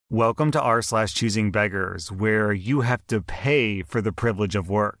Welcome to r/choosingbeggars, where you have to pay for the privilege of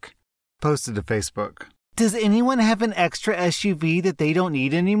work. Posted to Facebook. Does anyone have an extra SUV that they don't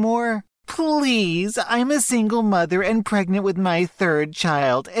need anymore? Please, I'm a single mother and pregnant with my third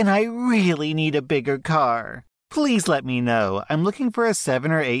child, and I really need a bigger car. Please let me know. I'm looking for a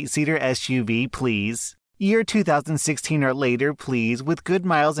 7 or 8-seater SUV, please. Year 2016 or later, please, with good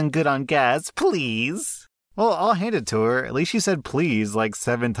miles and good on gas, please. Well, I'll hand it to her. At least she said please like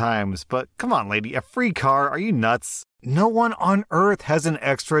 7 times. But come on, lady, a free car? Are you nuts? No one on earth has an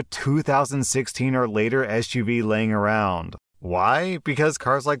extra 2016 or later SUV laying around. Why? Because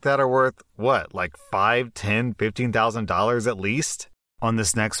cars like that are worth, what, like $5,000, $10,000, $15,000 at least? On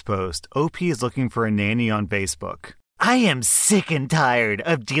this next post, OP is looking for a nanny on Facebook. I am sick and tired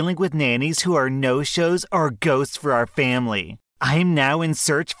of dealing with nannies who are no-shows or ghosts for our family. I'm now in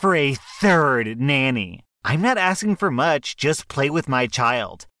search for a third nanny. I'm not asking for much, just play with my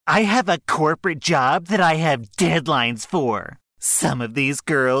child. I have a corporate job that I have deadlines for. Some of these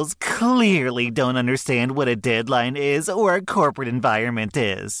girls clearly don't understand what a deadline is or a corporate environment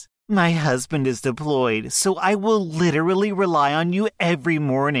is. My husband is deployed, so I will literally rely on you every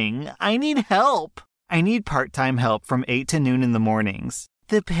morning. I need help. I need part-time help from 8 to noon in the mornings.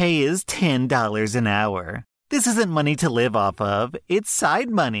 The pay is $10 an hour. This isn't money to live off of, it's side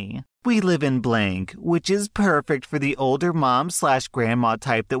money. We live in blank, which is perfect for the older mom/grandma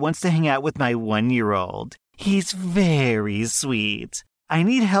type that wants to hang out with my 1-year-old. He's very sweet. I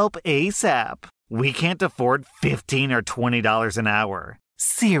need help ASAP. We can't afford $15 or $20 an hour.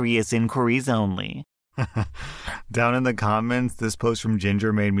 Serious inquiries only. Down in the comments, this post from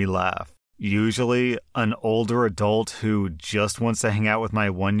Ginger made me laugh. Usually, an older adult who just wants to hang out with my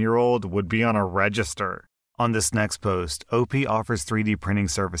 1-year-old would be on a register. On this next post, OP offers 3D printing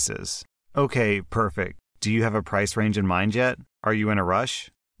services. Okay, perfect. Do you have a price range in mind yet? Are you in a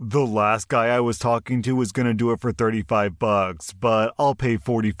rush? The last guy I was talking to was gonna do it for $35, but I'll pay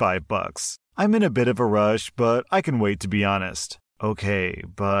 $45. I'm in a bit of a rush, but I can wait, to be honest. Okay,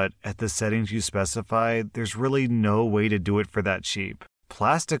 but at the settings you specified, there's really no way to do it for that cheap.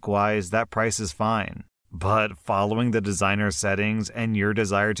 Plastic-wise, that price is fine. But following the designer settings and your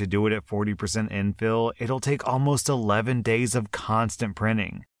desire to do it at 40% infill, it'll take almost 11 days of constant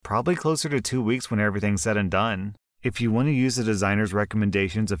printing. Probably closer to 2 weeks when everything's said and done. If you want to use the designer's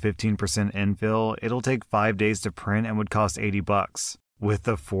recommendations of 15% infill, it'll take 5 days to print and would cost $80. With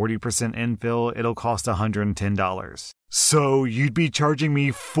the 40% infill, it'll cost $110. So you'd be charging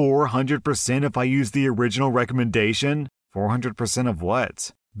me 400% if I use the original recommendation? 400% of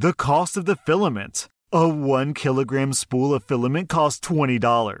what? The cost of the filament. A 1 kilogram spool of filament costs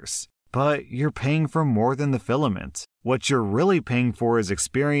 $20. But you're paying for more than the filament. What you're really paying for is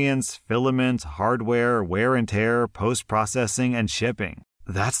experience, filament, hardware, wear and tear, post-processing, and shipping.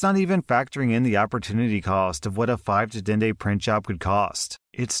 That's not even factoring in the opportunity cost of what a 5 to 10 day print job could cost.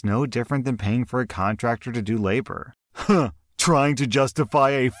 It's no different than paying for a contractor to do labor. Trying to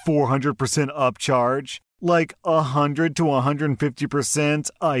justify a 400% upcharge? Like 100 to 150%,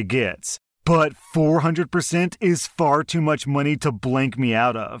 I get. But 400% is far too much money to blank me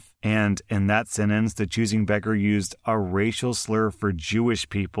out of. And in that sentence, the choosing beggar used a racial slur for Jewish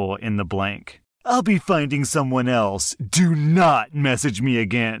people in the blank. I'll be finding someone else. Do not message me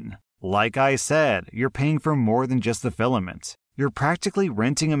again. Like I said, you're paying for more than just the filament. You're practically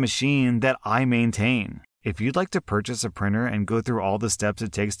renting a machine that I maintain. If you'd like to purchase a printer and go through all the steps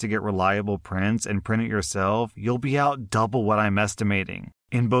it takes to get reliable prints and print it yourself, you'll be out double what I'm estimating,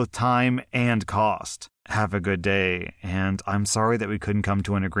 in both time and cost. Have a good day, and I'm sorry that we couldn't come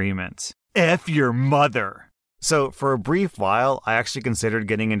to an agreement. F your mother! So for a brief while, I actually considered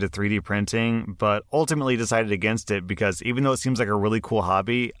getting into 3D printing, but ultimately decided against it because even though it seems like a really cool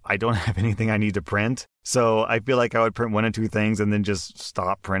hobby, I don't have anything I need to print. So I feel like I would print 1 or 2 things and then just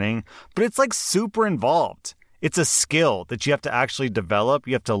stop printing. But it's like super involved. It's a skill that you have to actually develop.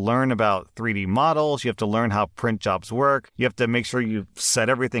 You have to learn about 3D models. You have to learn how print jobs work. You have to make sure you set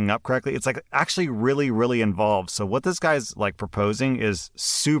everything up correctly. It's like actually really, really involved. So what this guy's like proposing is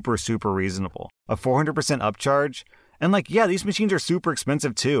super, super reasonable. A 400% upcharge. And like, yeah, these machines are super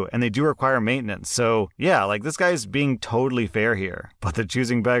expensive too, and they do require maintenance. So yeah, like this guy's being totally fair here. But the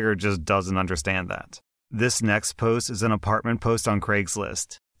choosing beggar just doesn't understand that. This next post is an apartment post on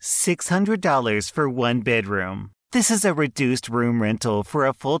Craigslist. $600 for 1 bedroom. This is a reduced room rental for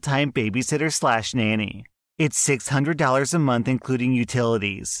a full-time babysitter/nanny. It's $600 a month including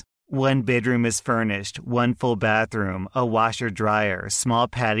utilities. 1 bedroom is furnished, 1 full bathroom, a washer-dryer, small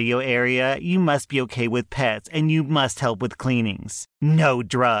patio area. You must be okay with pets and you must help with cleanings. No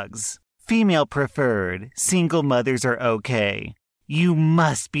drugs. Female preferred. Single mothers are okay. You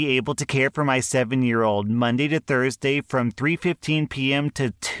must be able to care for my 7-year-old Monday to Thursday from 3:15 p.m.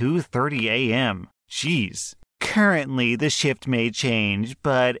 to 2:30 a.m. Jeez. Currently, the shift may change,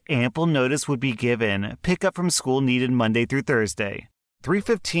 but ample notice would be given. Pickup from school needed Monday through Thursday.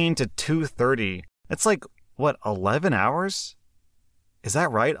 3:15 to 2:30. That's like, what, 11 hours? Is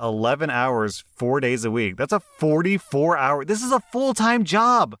that right? 11 hours, 4 days a week. That's a 44-hour. This is a full-time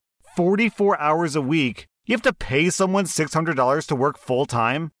job. 44 hours a week. You have to pay someone $600 to work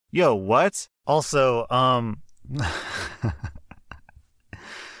full-time? Yo, what? Also,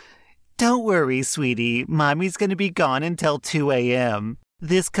 Don't worry, sweetie. Mommy's gonna be gone until 2 a.m.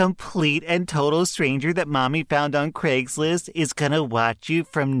 This complete and total stranger that Mommy found on Craigslist is gonna watch you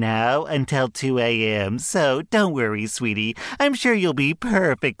from now until 2 a.m. So don't worry, sweetie. I'm sure you'll be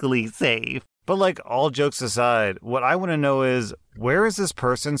perfectly safe. but like, all jokes aside, what I want to know is, where is this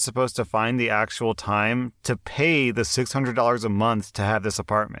person supposed to find the actual time to pay the $600 a month to have this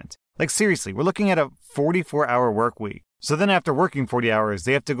apartment? Like, seriously, we're looking at a 44-hour work week. So then after working 40 hours,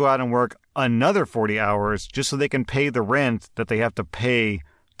 they have to go out and work another 40 hours just so they can pay the rent that they have to pay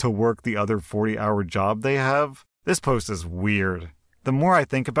to work the other 40-hour job they have. This post is weird. The more I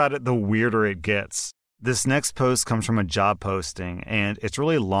think about it, the weirder it gets. This next post comes from a job posting, and it's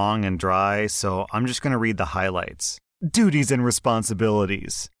really long and dry, so I'm just going to read the highlights. Duties and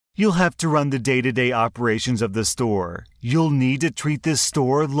responsibilities. You'll have to run the day-to-day operations of the store. You'll need to treat this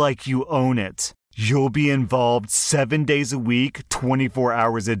store like you own it. You'll be involved 7 days a week, 24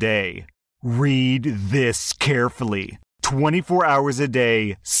 hours a day. Read this carefully. 24 hours a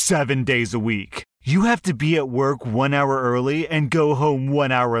day, 7 days a week. You have to be at work 1 hour early and go home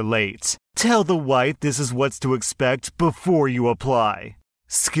 1 hour late. Tell the wife this is what's to expect before you apply.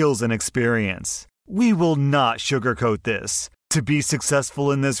 Skills and experience. We will not sugarcoat this. To be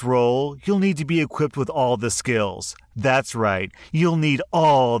successful in this role, you'll need to be equipped with all the skills. That's right, you'll need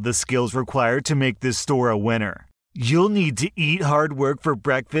all the skills required to make this store a winner. You'll need to eat hard work for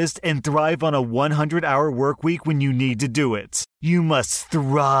breakfast and thrive on a 100-hour work week when you need to do it. You must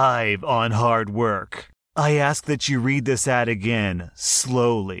thrive on hard work. I ask that you read this ad again,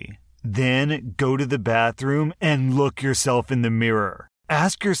 slowly. Then go to the bathroom and look yourself in the mirror.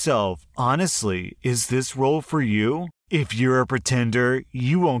 Ask yourself, honestly, is this role for you? If you're a pretender,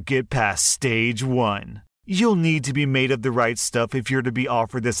 you won't get past stage 1. You'll need to be made of the right stuff if you're to be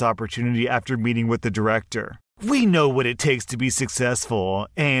offered this opportunity after meeting with the director. We know what it takes to be successful,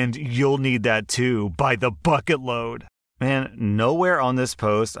 and you'll need that too, by the bucket load. Man, nowhere on this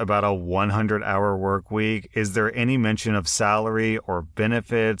post about a 100-hour work week is there any mention of salary or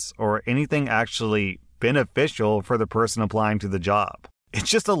benefits or anything actually beneficial for the person applying to the job. It's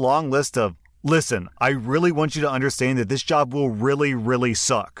just a long list of, listen, I really want you to understand that this job will really, really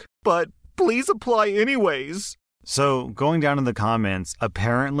suck, but please apply anyways. So going down in the comments,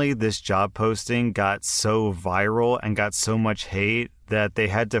 apparently this job posting got so viral and got so much hate that they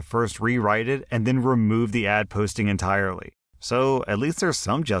had to first rewrite it and then remove the ad posting entirely. So at least there's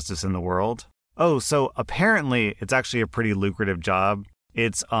some justice in the world. Oh, so apparently it's actually a pretty lucrative job.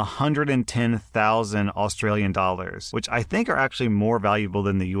 It's 110,000 Australian dollars, which I think are actually more valuable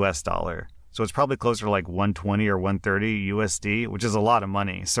than the US dollar. So it's probably closer to like 120 or 130 USD, which is a lot of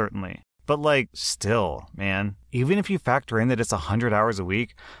money, certainly. But like, still, man, even if you factor in that it's 100 hours a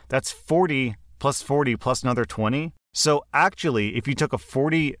week, that's 40 plus 40 plus another 20. So actually, if you took a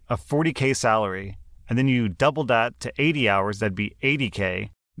 40K salary and then you doubled that to 80 hours, that'd be 80K.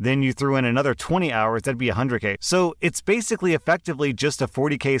 Then you threw in another 20 hours, that'd be 100K. So it's basically effectively just a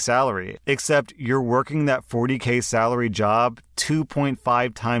 40K salary, except you're working that 40K salary job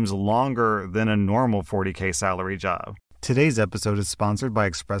 2.5 times longer than a normal 40K salary job. Today's episode is sponsored by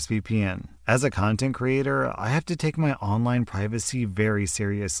ExpressVPN. As a content creator, I have to take my online privacy very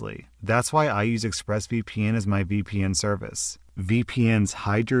seriously. That's why I use ExpressVPN as my VPN service. VPNs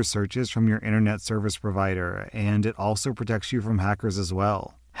hide your searches from your internet service provider, and it also protects you from hackers as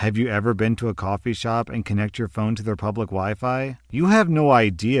well. Have you ever been to a coffee shop and connect your phone to their public Wi-Fi? You have no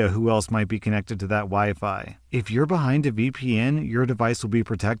idea who else might be connected to that Wi-Fi. If you're behind a VPN, your device will be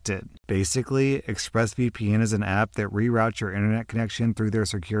protected. Basically, ExpressVPN is an app that reroutes your internet connection through their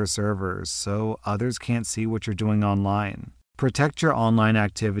secure servers, so others can't see what you're doing online. Protect your online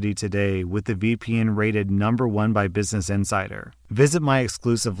activity today with the VPN rated #1 by Business Insider. Visit my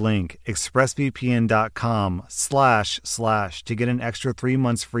exclusive link, expressvpn.com// to get an extra 3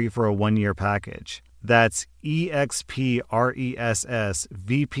 months free for a 1-year package. That's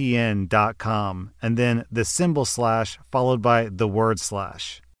expressvpn.com and then the symbol / followed by the word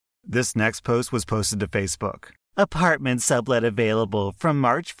 /. This next post was posted to Facebook. Apartment sublet available from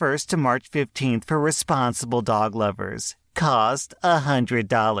March 1st to March 15th for responsible dog lovers. Cost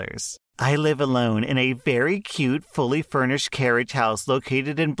 $100. I live alone in a very cute, fully furnished carriage house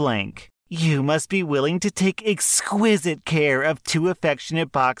located in blank. You must be willing to take exquisite care of 2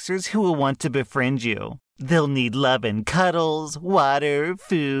 affectionate boxers who will want to befriend you. They'll need love and cuddles, water,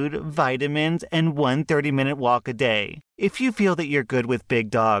 food, vitamins, and 1 30-minute walk a day. If you feel that you're good with big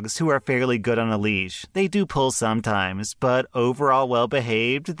dogs who are fairly good on a leash, they do pull sometimes, but overall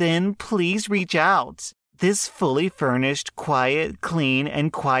well-behaved, then please reach out. This fully furnished, quiet, clean,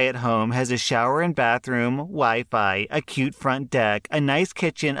 and quiet home has a shower and bathroom, Wi-Fi, a cute front deck, a nice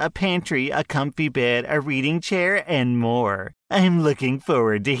kitchen, a pantry, a comfy bed, a reading chair, and more. I'm looking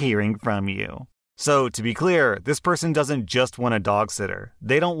forward to hearing from you. So, to be clear, this person doesn't just want a dog sitter.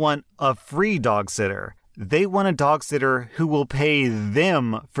 They don't want a free dog sitter. They want a dog sitter who will pay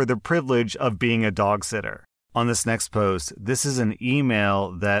them for the privilege of being a dog sitter. On this next post, this is an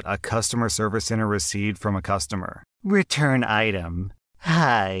email that a customer service center received from a customer. Return item.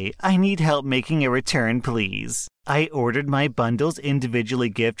 Hi, I need help making a return, please. I ordered my bundles individually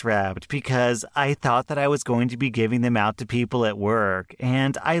gift wrapped because I thought that I was going to be giving them out to people at work,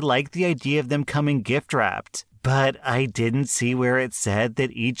 and I liked the idea of them coming gift wrapped. But I didn't see where it said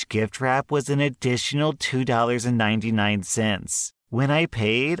that each gift wrap was an additional $2.99. When I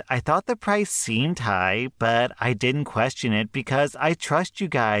paid, I thought the price seemed high, but I didn't question it because I trust you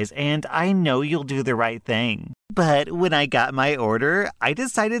guys and I know you'll do the right thing. But when I got my order, I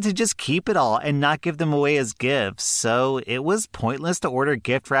decided to just keep it all and not give them away as gifts, so it was pointless to order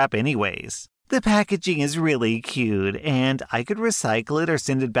gift wrap anyways. The packaging is really cute, and I could recycle it or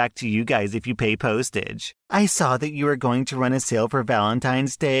send it back to you guys if you pay postage. I saw that you were going to run a sale for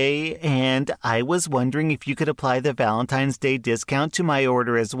Valentine's Day, and I was wondering if you could apply the Valentine's Day discount to my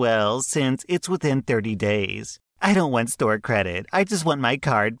order as well, since it's within 30 days. I don't want store credit. I just want my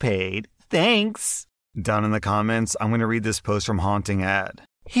card paid. Thanks! Down in the comments, I'm going to read this post from Haunting Ad.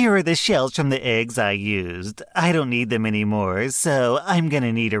 Here are the shells from the eggs I used. I don't need them anymore, so I'm going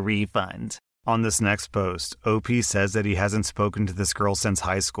to need a refund. On this next post, OP says that he hasn't spoken to this girl since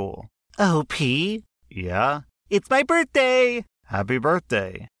high school. OP? Yeah? It's my birthday! Happy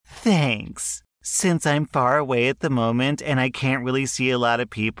birthday. Thanks. Since I'm far away at the moment and I can't really see a lot of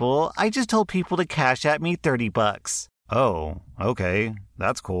people, I just told people to cash at me $30. Oh, okay.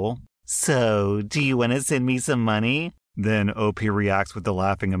 That's cool. So, do you want to send me some money? Then OP reacts with the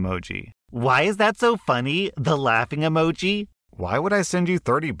laughing emoji. Why is that so funny? The laughing emoji? Why would I send you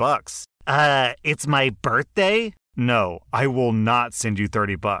 $30? It's my birthday? No, I will not send you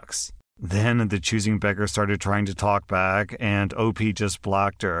 $30. Then the choosing beggar started trying to talk back, and OP just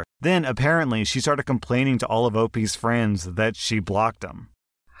blocked her. Then apparently she started complaining to all of OP's friends that she blocked them.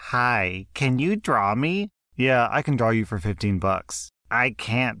 Hi, can you draw me? Yeah, I can draw you for $15. I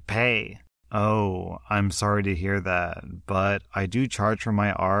can't pay. Oh, I'm sorry to hear that, but I do charge for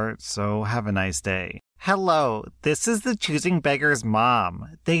my art, so have a nice day. Hello, this is the Choosing Beggars'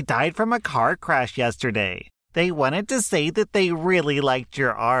 mom. They died from a car crash yesterday. They wanted to say that they really liked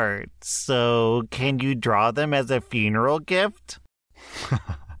your art, so can you draw them as a funeral gift?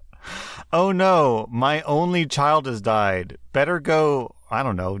 Oh no, my only child has died. Better go, I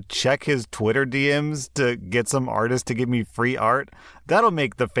don't know, check his Twitter DMs to get some artist to give me free art. That'll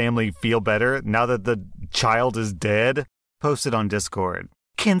make the family feel better now that the child is dead. Post it on Discord.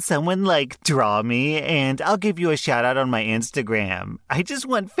 Can someone, draw me, and I'll give you a shout-out on my Instagram. I just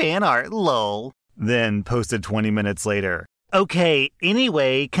want fan art, lol. Then posted 20 minutes later. Okay,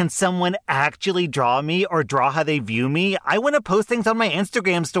 anyway, can someone actually draw me or draw how they view me? I want to post things on my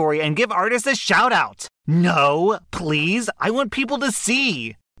Instagram story and give artists a shout-out. No, please, I want people to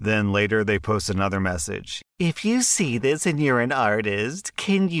see. Then later they posted another message. If you see this and you're an artist,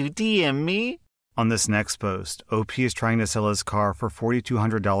 can you DM me? On this next post, OP is trying to sell his car for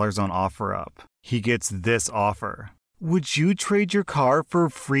 $4,200 on OfferUp. He gets this offer. Would you trade your car for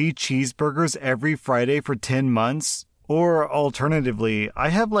free cheeseburgers every Friday for 10 months? Or alternatively, I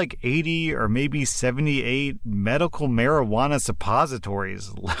have 80 or maybe 78 medical marijuana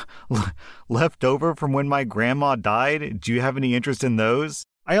suppositories left over from when my grandma died. Do you have any interest in those?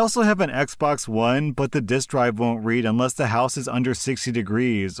 I also have an Xbox One, but the disk drive won't read unless the house is under 60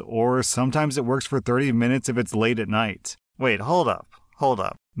 degrees, or sometimes it works for 30 minutes if it's late at night. Wait, hold up.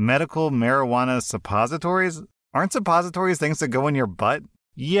 Medical marijuana suppositories? Aren't suppositories things that go in your butt?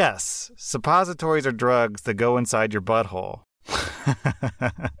 Yes, suppositories are drugs that go inside your butthole.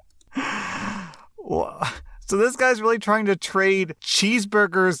 So this guy's really trying to trade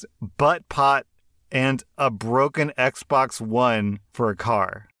cheeseburgers, butt pot, and a broken Xbox One for a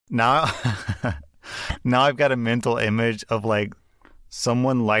car. Now I've got a mental image of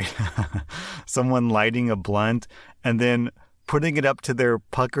someone lighting a blunt and then putting it up to their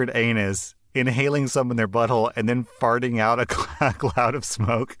puckered anus, inhaling some in their butthole, and then farting out a cloud of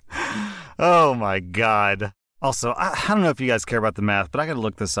smoke. Oh my God. Also, I don't know if you guys care about the math, but I gotta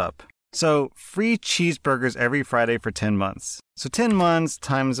look this up. So, free cheeseburgers every Friday for 10 months. So 10 months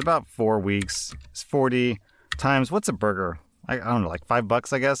times about 4 weeks is 40 times, what's a burger? I don't know, like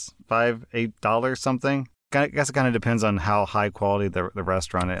 $5, I guess? $8 something? I guess it kind of depends on how high quality the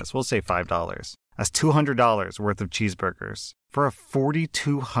restaurant is. We'll say $5. That's $200 worth of cheeseburgers. For a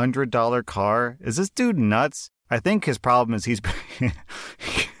 $4,200 car? Is this dude nuts? I think his problem is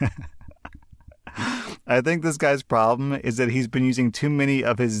I think this guy's problem is that he's been using too many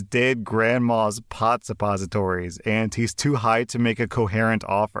of his dead grandma's pot suppositories, and he's too high to make a coherent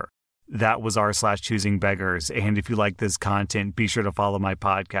offer. That was r/choosingbeggars, and if you like this content, be sure to follow my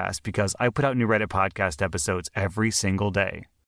podcast because I put out new Reddit podcast episodes every single day.